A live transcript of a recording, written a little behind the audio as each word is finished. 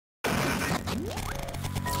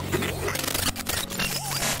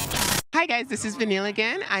Hi guys, this is Vanille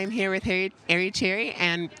again. I'm here with Harry Cherry,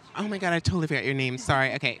 and oh my god, I totally forgot your name.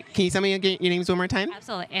 Sorry. Okay, can you tell me your names one more time?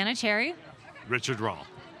 Absolutely. Anna Cherry. Richard Rawl.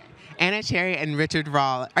 Anna Cherry and Richard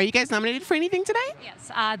Rawl. Are you guys nominated for anything today?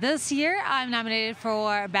 Yes. This year, I'm nominated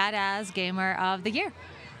for Badass Gamer of the Year.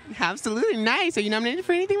 Absolutely. Nice. Are you nominated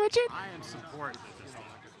for anything, Richard? I am support.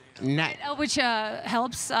 Nice. Which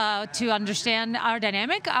helps to understand our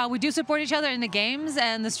dynamic. We do support each other in the games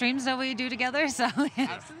and the streams that we do together. So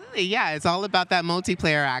Absolutely. Yeah, it's all about that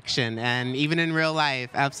multiplayer action, and even in real life.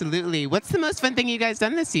 Absolutely. What's the most fun thing you guys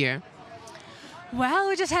done this year? Well,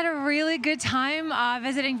 we just had a really good time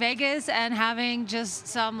visiting Vegas and having just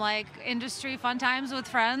some like industry fun times with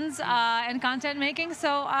friends and content making.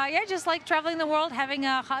 So yeah, just like traveling the world, having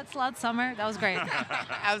a hot slot summer. That was great.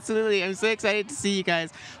 Absolutely. I'm so excited to see you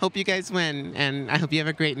guys. Hope you guys win, and I hope you have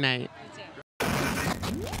a great night.